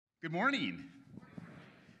Good morning.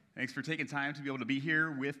 Thanks for taking time to be able to be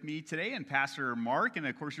here with me today and Pastor Mark and,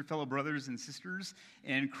 of course, your fellow brothers and sisters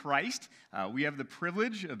in Christ. We have the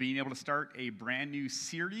privilege of being able to start a brand new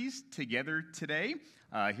series together today.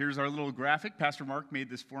 Here's our little graphic. Pastor Mark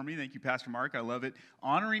made this for me. Thank you, Pastor Mark. I love it.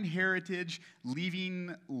 Honoring Heritage,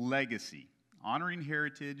 Leaving Legacy. Honoring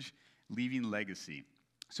Heritage, Leaving Legacy.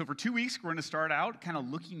 So for 2 weeks, we're going to start out kind of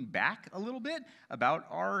looking back a little bit about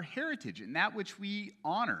our heritage and that which we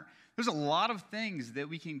honor. There's a lot of things that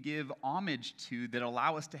we can give homage to that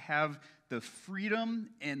allow us to have the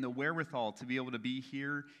freedom and the wherewithal to be able to be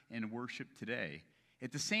here and worship today.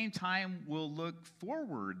 At the same time, we'll look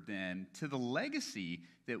forward then to the legacy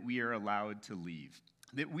that we are allowed to leave,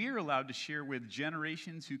 that we are allowed to share with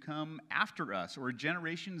generations who come after us or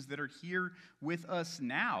generations that are here with us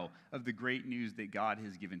now of the great news that God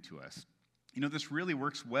has given to us. You know, this really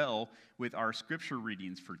works well with our scripture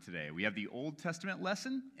readings for today. We have the Old Testament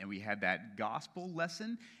lesson, and we had that gospel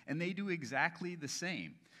lesson, and they do exactly the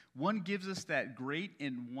same. One gives us that great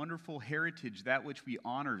and wonderful heritage, that which we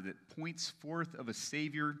honor, that points forth of a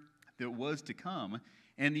Savior that was to come,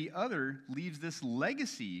 and the other leaves this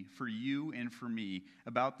legacy for you and for me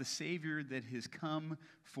about the Savior that has come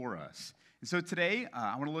for us. And so today,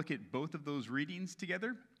 I want to look at both of those readings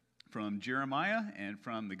together, from Jeremiah and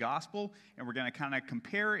from the gospel, and we're going to kind of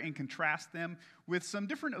compare and contrast them with some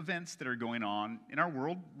different events that are going on in our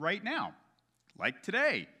world right now. Like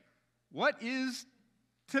today. What is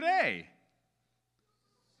today?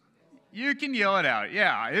 You can yell it out.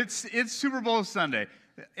 Yeah, it's Super Bowl Sunday.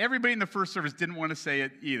 Everybody in the first service didn't want to say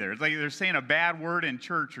it either. It's like they're saying a bad word in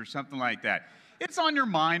church or something like that. It's on your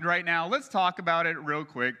mind right now. Let's talk about it real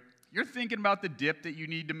quick. You're thinking about the dip that you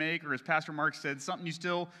need to make, or as Pastor Mark said, something you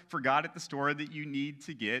still forgot at the store that you need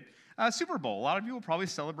to get. Super Bowl. A lot of you will probably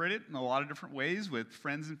celebrate it in a lot of different ways with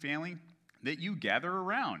friends and family that you gather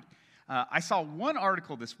around. I saw one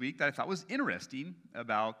article this week that I thought was interesting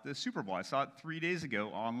about the Super Bowl. I saw it 3 days ago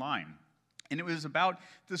online. And it was about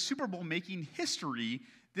the Super Bowl making history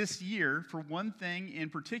this year for one thing in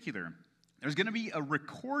particular. There's going to be a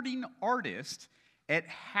recording artist at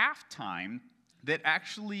halftime that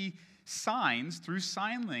actually signs through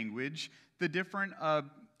sign language the different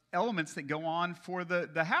elements that go on for the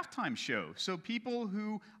halftime show. So people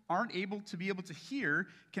who aren't able to hear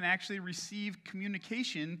can actually receive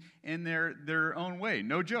communication in their own way.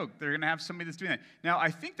 No joke. They're going to have somebody that's doing that. Now, I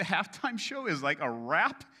think the halftime show is like a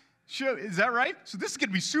rap show. Is that right? So this is going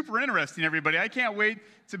to be super interesting, everybody. I can't wait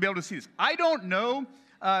to be able to see this. I don't know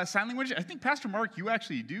sign language. I think, Pastor Mark, you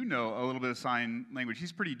actually do know a little bit of sign language.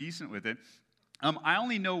 He's pretty decent with it. I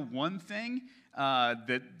only know one thing that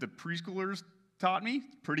the preschoolers taught me.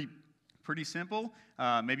 Pretty simple.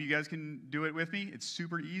 Maybe you guys can do it with me. It's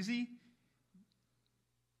super easy.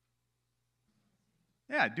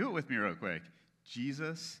 Yeah, do it with me real quick.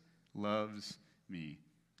 Jesus loves me.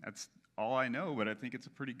 That's all I know, but I think it's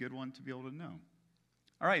a pretty good one to be able to know.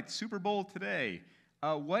 All right, Super Bowl today.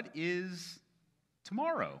 What is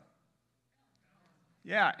tomorrow?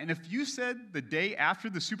 Yeah, and if you said the day after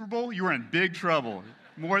the Super Bowl, you were in big trouble,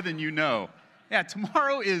 more than you know. Yeah,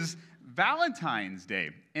 tomorrow is Valentine's Day,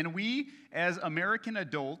 and we, as American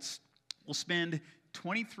adults, will spend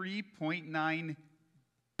 $23.9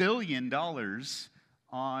 billion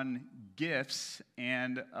on gifts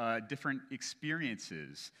and different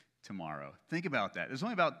experiences tomorrow. Think about that. There's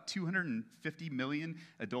only about 250 million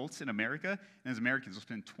adults in America, and as Americans, we'll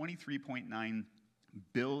spend $23.9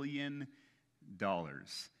 billion.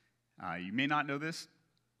 You may not know this.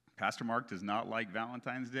 Pastor Mark does not like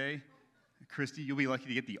Valentine's Day. Christy, you'll be lucky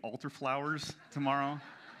to get the altar flowers tomorrow,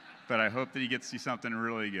 but I hope that he gets you something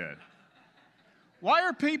really good. Why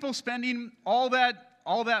are people spending all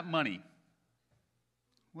that money?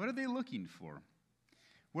 What are they looking for?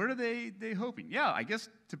 What are they hoping? Yeah, I guess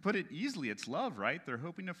to put it easily, it's love, right? They're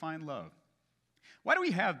hoping to find love. Why do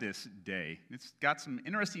we have this day? It's got some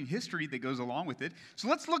interesting history that goes along with it. So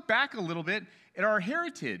let's look back a little bit at our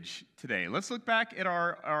heritage today. Let's look back at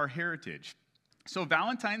our heritage. So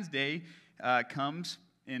Valentine's Day comes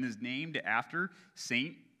and is named after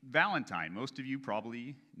Saint Valentine. Most of you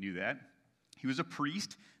probably knew that. He was a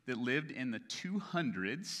priest that lived in the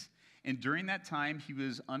 200s, and during that time, he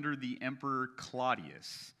was under the Emperor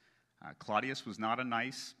Claudius. Claudius was not a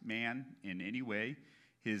nice man in any way.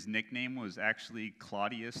 His nickname was actually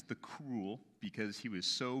Claudius the Cruel because he was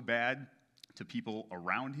so bad to people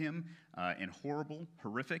around him and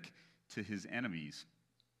horrific to his enemies.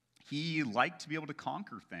 He liked to be able to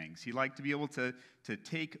conquer things. He liked to be able to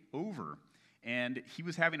take over. And he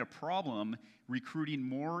was having a problem recruiting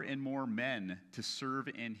more and more men to serve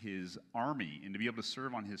in his army and to be able to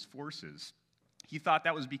serve on his forces. He thought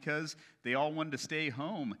that was because they all wanted to stay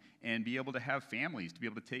home and be able to have families, to be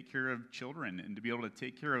able to take care of children, and to be able to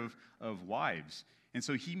take care of wives. And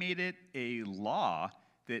so he made it a law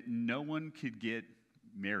that no one could get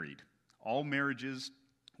married. All marriages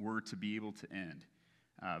were to be able to end.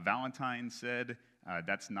 Valentine said,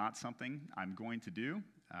 that's not something I'm going to do.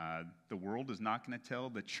 The world is not going to tell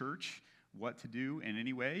the church what to do in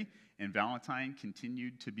any way. And Valentine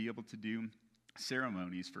continued to be able to do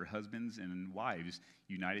ceremonies for husbands and wives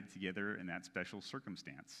united together in that special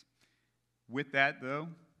circumstance. With that, though,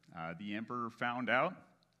 the emperor found out,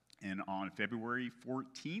 and on February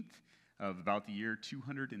 14th of about the year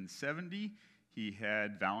 270, he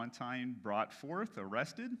had Valentine brought forth,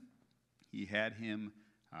 arrested. He had him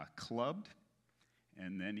clubbed,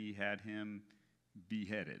 and then he had him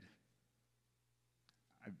beheaded.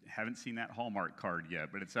 I haven't seen that Hallmark card yet,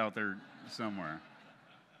 but it's out there somewhere.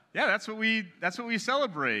 Yeah, that's what we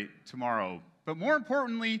celebrate tomorrow. But more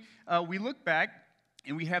importantly, we look back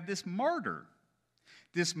and we have this martyr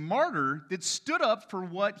that stood up for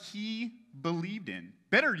what he believed in.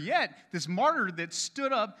 Better yet, this martyr that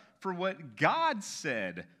stood up for what God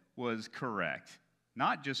said was correct,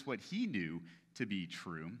 not just what he knew to be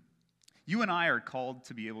true. You and I are called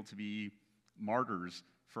to be able to be martyrs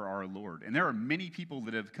for our Lord. And there are many people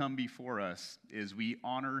that have come before us as we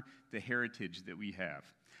honor the heritage that we have.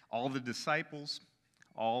 All the disciples,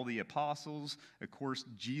 all the apostles, of course,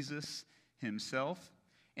 Jesus himself.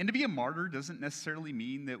 And to be a martyr doesn't necessarily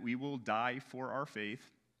mean that we will die for our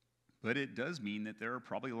faith, but it does mean that there are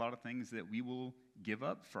probably a lot of things that we will give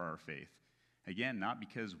up for our faith. Again, not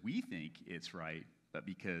because we think it's right, but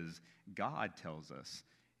because God tells us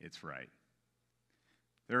it's right.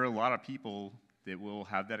 There are a lot of people that will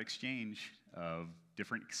have that exchange of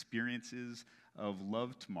different experiences of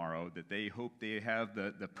love tomorrow, that they hope they have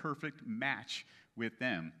the perfect match with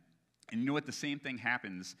them. And you know what? The same thing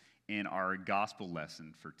happens in our gospel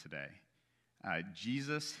lesson for today.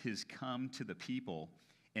 Jesus has come to the people,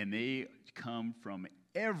 and they come from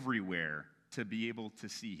everywhere to be able to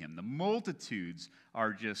see him. The multitudes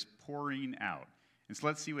are just pouring out. And so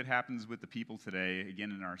let's see what happens with the people today,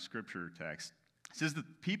 again in our scripture text. It says that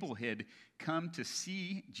the people had come to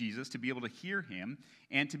see Jesus, to be able to hear him,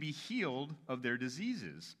 and to be healed of their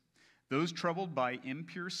diseases. Those troubled by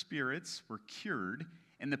impure spirits were cured,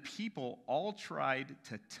 and the people all tried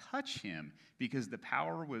to touch him because the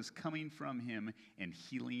power was coming from him and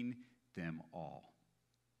healing them all.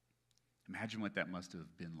 Imagine what that must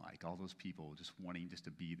have been like, all those people just wanting just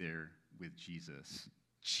to be there with Jesus,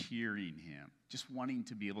 cheering him, just wanting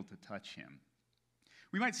to be able to touch him.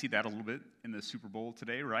 We might see that a little bit in the Super Bowl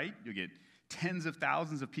today, right? You'll get tens of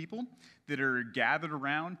thousands of people that are gathered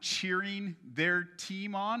around cheering their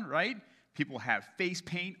team on, right? People have face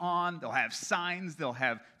paint on, they'll have signs, they'll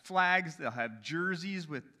have flags, they'll have jerseys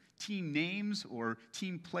with team names or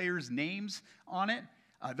team players' names on it.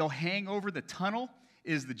 They'll hang over the tunnel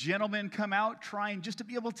as the gentlemen come out trying just to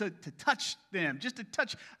be able to touch them, just to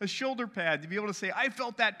touch a shoulder pad, to be able to say, I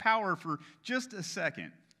felt that power for just a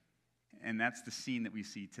second. And that's the scene that we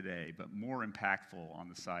see today, but more impactful on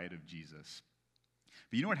the side of Jesus.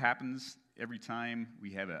 But you know what happens every time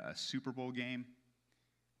we have a Super Bowl game?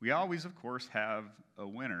 We always, of course, have a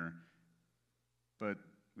winner, but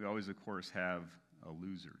we always, of course, have a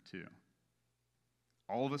loser, too.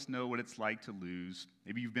 All of us know what it's like to lose.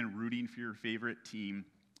 Maybe you've been rooting for your favorite team,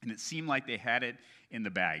 and it seemed like they had it in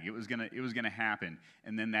the bag. It was gonna happen,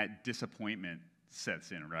 and then that disappointment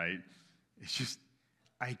sets in, right? It's just,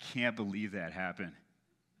 I can't believe that happened.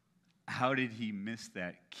 How did he miss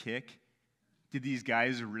that kick? Did these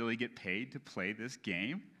guys really get paid to play this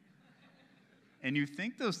game? And you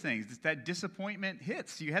think those things, that disappointment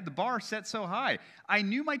hits. You had the bar set so high. I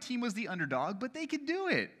knew my team was the underdog, but they could do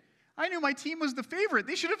it. I knew my team was the favorite.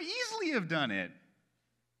 They should have easily have done it.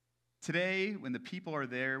 Today, when the people are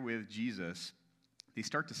there with Jesus, they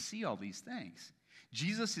start to see all these things.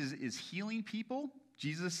 Jesus is healing people.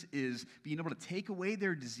 Jesus is being able to take away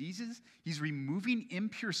their diseases. He's removing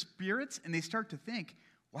impure spirits, and they start to think,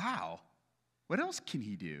 wow, what else can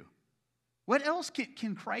he do? What else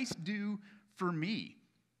can Christ do for me?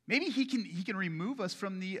 Maybe he can remove us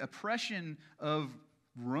from the oppression of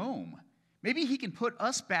Rome. Maybe he can put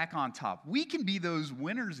us back on top. We can be those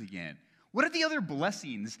winners again. What are the other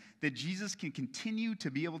blessings that Jesus can continue to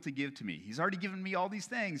be able to give to me? He's already given me all these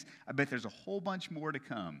things. I bet there's a whole bunch more to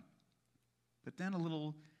come. But then a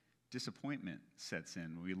little disappointment sets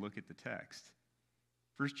in when we look at the text.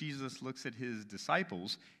 First, Jesus looks at his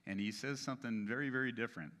disciples, and he says something very, very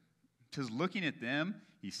different. Because looking at them,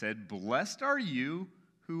 he said, "Blessed are you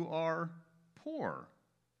who are poor,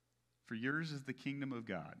 for yours is the kingdom of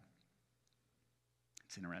God."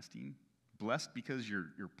 It's interesting. Blessed because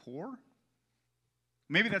you're poor?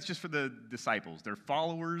 Maybe that's just for the disciples. They're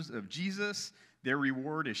followers of Jesus. Their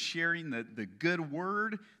reward is sharing the good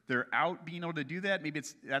word. They're out being able to do that. Maybe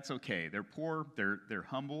that's okay. They're poor. They're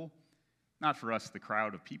humble. Not for us, the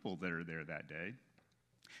crowd of people that are there that day.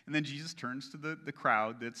 And then Jesus turns to the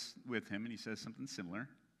crowd that's with him, and he says something similar.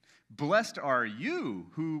 Blessed are you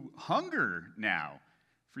who hunger now,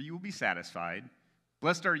 for you will be satisfied.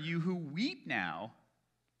 Blessed are you who weep now,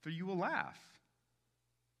 for you will laugh.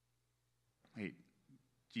 Wait,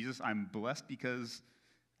 Jesus, I'm blessed because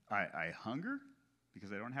I hunger,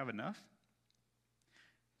 because I don't have enough?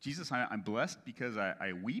 Jesus, I'm blessed because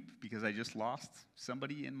I weep, because I just lost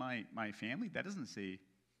somebody in my family? That doesn't seem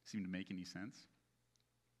to make any sense.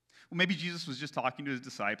 Well, maybe Jesus was just talking to his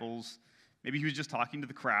disciples. Maybe he was just talking to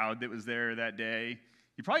the crowd that was there that day.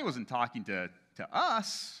 He probably wasn't talking to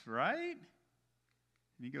us, right?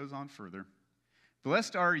 And he goes on further.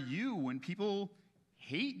 Blessed are you when people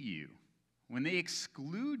hate you, when they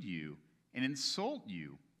exclude you and insult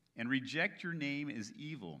you and reject your name as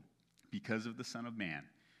evil because of the Son of Man.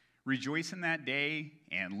 Rejoice in that day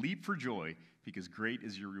and leap for joy, because great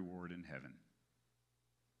is your reward in heaven.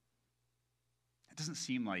 It doesn't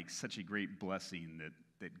seem like such a great blessing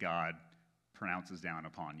that God pronounces down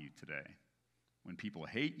upon you today. When people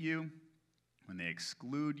hate you, when they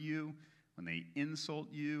exclude you, when they insult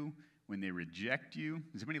you, when they reject you.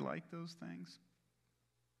 Does anybody like those things?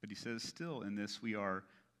 But he says, still in this we are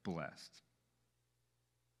blessed.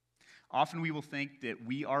 Often we will think that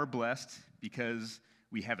we are blessed because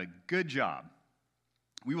we have a good job.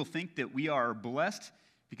 We will think that we are blessed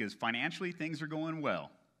because financially things are going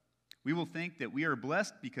well. We will think that we are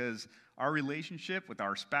blessed because our relationship with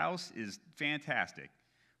our spouse is fantastic.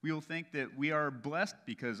 We will think that we are blessed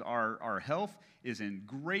because our health is in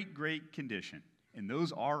great condition. And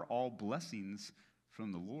those are all blessings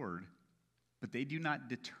from the Lord, but they do not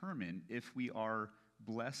determine if we are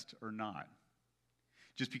blessed or not.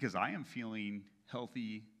 Just because I am feeling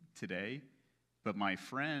healthy today, but my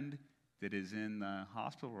friend that is in the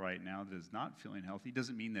hospital right now that is not feeling healthy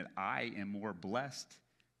doesn't mean that I am more blessed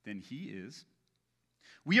than he is.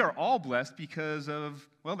 We are all blessed because of,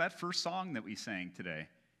 well, that first song that we sang today,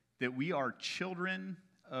 that we are children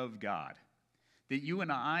of God, that you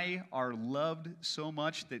and I are loved so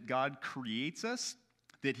much that God creates us,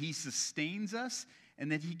 that he sustains us,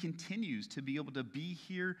 and that he continues to be able to be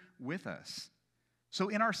here with us. So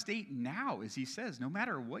in our state now, as he says, no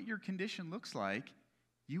matter what your condition looks like,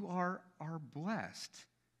 you are blessed.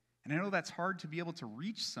 And I know that's hard to be able to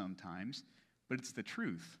reach sometimes, but it's the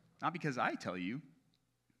truth. Not because I tell you,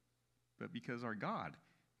 but because our God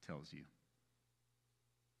tells you.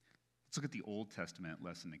 Let's look at the Old Testament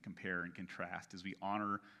lesson and compare and contrast as we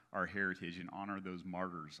honor our heritage and honor those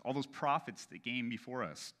martyrs, all those prophets that came before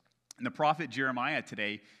us. And the prophet Jeremiah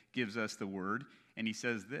today gives us the word, and he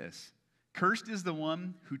says this: cursed is the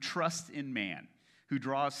one who trusts in man, who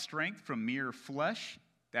draws strength from mere flesh.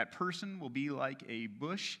 That person will be like a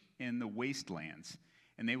bush in the wastelands,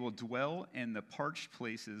 and they will dwell in the parched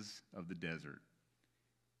places of the desert.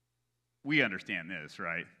 We understand this,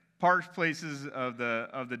 right? Parched places of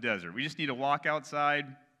the desert. We just need to walk outside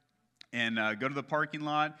and go to the parking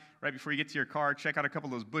lot right before you get to your car, check out a couple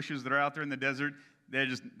of those bushes that are out there in the desert.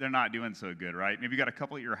 They're not doing so good, right? Maybe you got a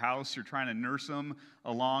couple at your house, you're trying to nurse them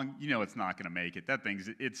along. You know it's not going to make it. That thing's,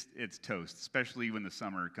 it's toast, especially when the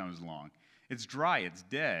summer comes along. It's dry, it's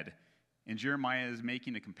dead. And Jeremiah is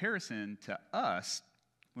making a comparison to us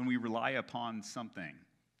when we rely upon something.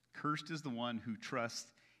 Cursed is the one who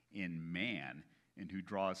trusts in man and who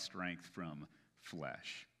draws strength from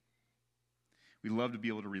flesh. We love to be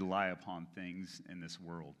able to rely upon things in this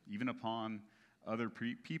world, even upon other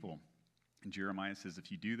people. And Jeremiah says,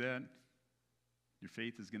 if you do that, your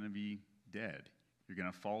faith is going to be dead. You're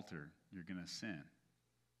going to falter. You're going to sin.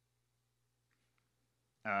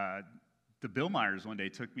 The Bill Myers one day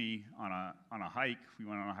took me on a hike. We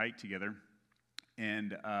went on a hike together.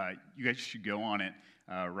 And you guys should go on it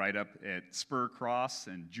right up at Spur Cross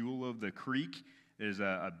and Jewel of the Creek. There's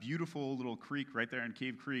a beautiful little creek right there in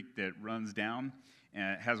Cave Creek that runs down,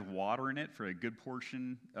 and it has water in it for a good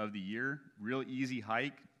portion of the year. Real easy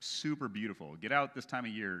hike, super beautiful. Get out this time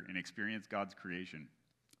of year and experience God's creation.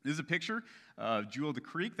 This is a picture of Jewel of the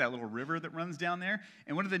Creek, that little river that runs down there.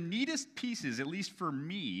 And one of the neatest pieces, at least for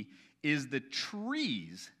me, is the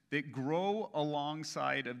trees that grow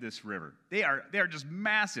alongside of this river. They are just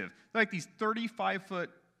massive. They're like these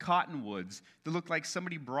 35-foot cottonwoods that look like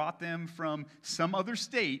somebody brought them from some other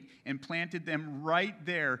state and planted them right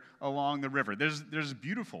there along the river. There's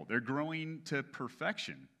beautiful. They're growing to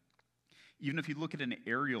perfection. Even if you look at an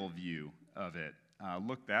aerial view of it,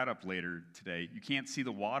 look that up later today. You can't see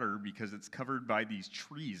the water because it's covered by these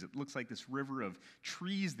trees. It looks like this river of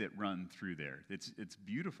trees that run through there. It's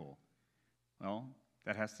beautiful. Well,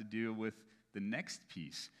 that has to do with the next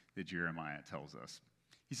piece that Jeremiah tells us.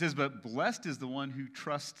 He says, "But blessed is the one who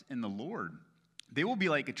trusts in the Lord. They will be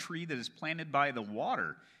like a tree that is planted by the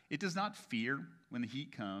water. It does not fear when the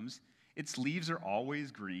heat comes. Its leaves are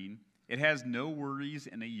always green. It has no worries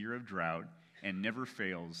in a year of drought and never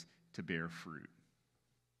fails to bear fruit."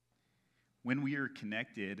 When we are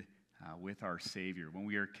connected with our Savior, when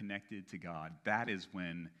we are connected to God, that is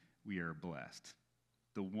when we are blessed.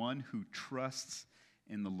 The one who trusts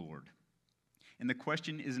in the Lord. And the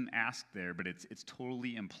question isn't asked there, but it's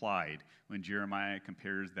totally implied when Jeremiah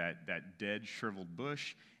compares that dead, shriveled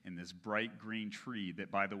bush and this bright green tree that,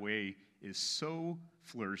 by the way, is so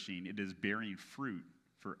flourishing, it is bearing fruit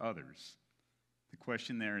for others. The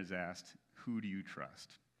question there is asked, who do you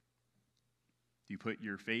trust? Do you put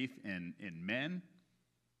your faith in men,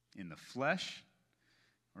 in the flesh,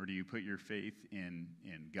 or do you put your faith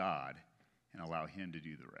in God and allow Him to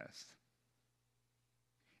do the rest?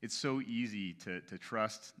 It's so easy to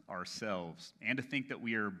trust ourselves and to think that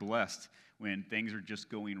we are blessed when things are just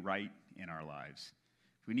going right in our lives.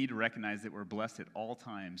 We need to recognize that we're blessed at all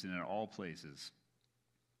times and in all places.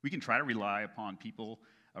 We can try to rely upon people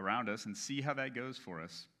around us and see how that goes for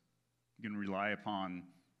us. You can rely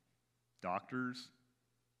upon doctors.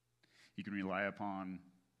 You can rely upon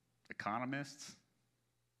economists.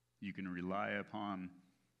 You can rely upon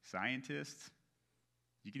scientists.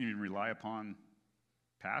 You can even rely upon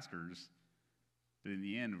pastors. But in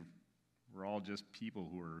the end, we're all just people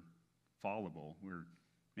who are fallible. We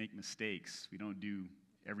make mistakes. We don't do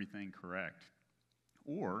everything correct.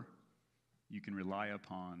 Or you can rely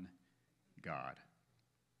upon God.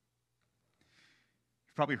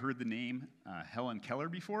 You've probably heard the name Helen Keller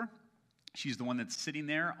before. She's the one that's sitting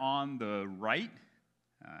there on the right.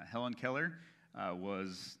 Helen Keller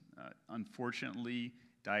was unfortunately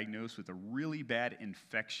diagnosed with a really bad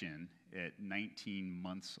infection at 19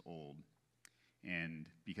 months old. And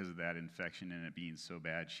because of that infection and it being so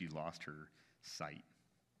bad, she lost her sight.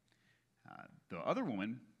 The other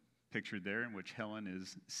woman pictured there, in which Helen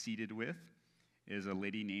is seated with, is a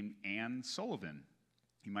lady named Anne Sullivan.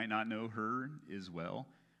 You might not know her as well.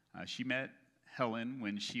 She met Helen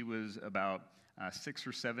when she was about 6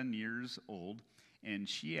 or 7 years old, and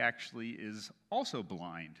she actually is also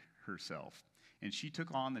blind herself. And she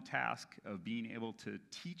took on the task of being able to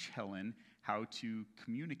teach Helen how to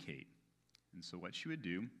communicate. And so what she would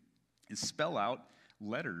do is spell out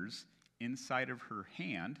letters inside of her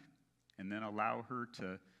hand and then allow her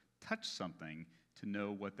to touch something to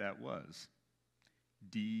know what that was.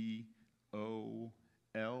 D-O-L,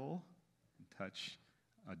 and touch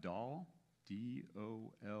a doll.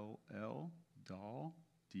 D-O-L-L, doll.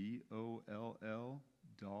 D-O-L-L,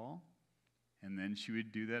 doll. And then she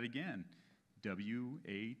would do that again. W-A-T-E-R,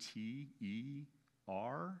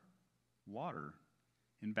 water.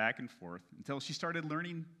 And back and forth until she started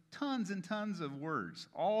learning tons and tons of words,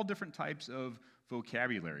 all different types of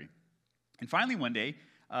vocabulary. And finally one day,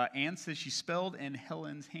 Anne says she spelled in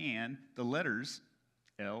Helen's hand the letters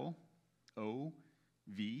L-O-V-E.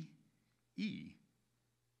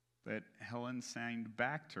 But Helen sang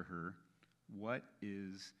back to her, "What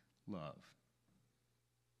is love?"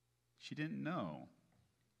 She didn't know.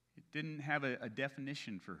 It didn't have a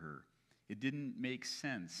definition for her. It didn't make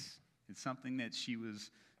sense. It's something that she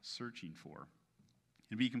was searching for.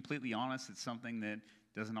 And to be completely honest, it's something that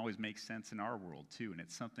doesn't always make sense in our world, too. And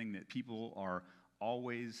it's something that people are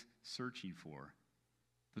always searching for.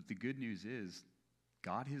 But the good news is,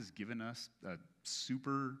 God has given us a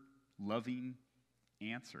super loving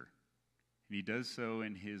answer. And He does so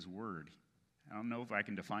in His Word. I don't know if I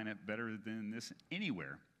can define it better than this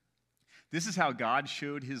anywhere. This is how God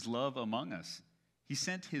showed His love among us. He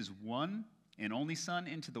sent His one and only Son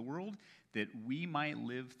into the world that we might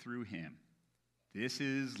live through Him. This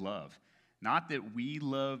is love. Not that we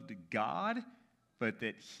loved God, but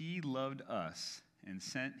that He loved us and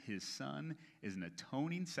sent His Son as an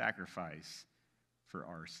atoning sacrifice for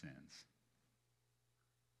our sins.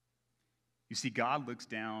 You see, God looks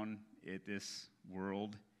down at this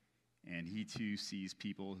world, and He too sees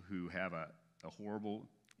people who have a horrible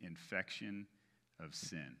infection of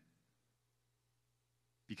sin.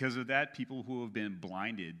 Because of that, people who have been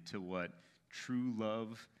blinded to what true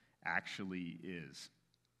love actually is.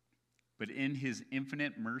 But in His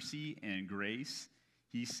infinite mercy and grace,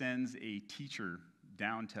 He sends a teacher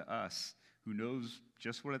down to us who knows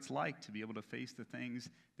just what it's like to be able to face the things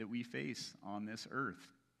that we face on this earth,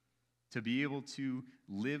 to be able to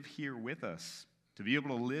live here with us, to be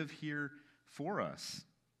able to live here for us.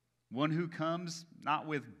 One who comes not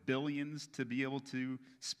with billions to be able to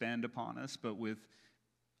spend upon us, but with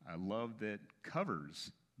a love that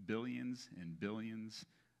covers billions and billions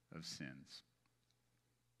of sins.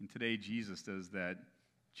 And today, Jesus does that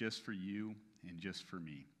just for you and just for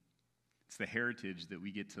me. It's the heritage that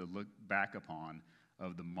we get to look back upon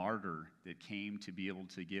of the martyr that came to be able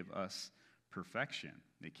to give us perfection,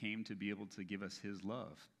 that came to be able to give us his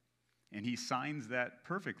love. And he signs that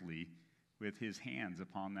perfectly with his hands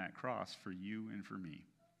upon that cross for you and for me.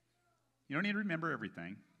 You don't need to remember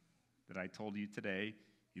everything that I told you today.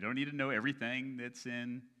 You don't need to know everything that's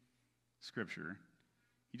in Scripture.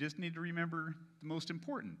 You just need to remember the most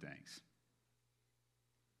important things.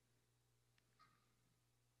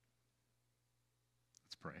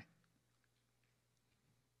 Let's pray.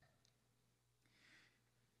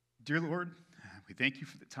 Dear Lord, we thank you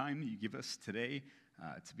for the time that you give us today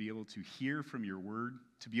to be able to hear from your word,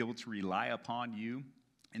 to be able to rely upon you,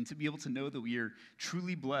 and to be able to know that we are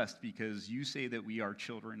truly blessed because you say that we are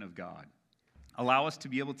children of God. Allow us to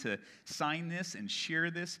be able to sign this and share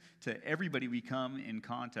this to everybody we come in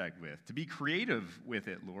contact with, to be creative with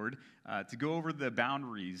it, Lord, to go over the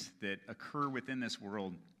boundaries that occur within this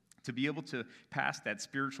world, to be able to pass that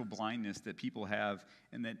spiritual blindness that people have,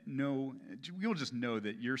 and that we'll just know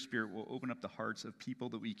that your Spirit will open up the hearts of people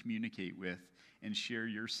that we communicate with and share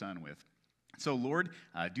your Son with. So, Lord,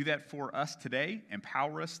 do that for us today.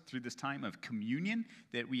 Empower us through this time of communion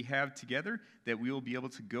that we have together, that we will be able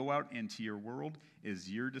to go out into your world as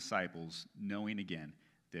your disciples, knowing again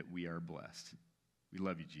that we are blessed. We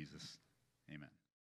love you, Jesus. Amen.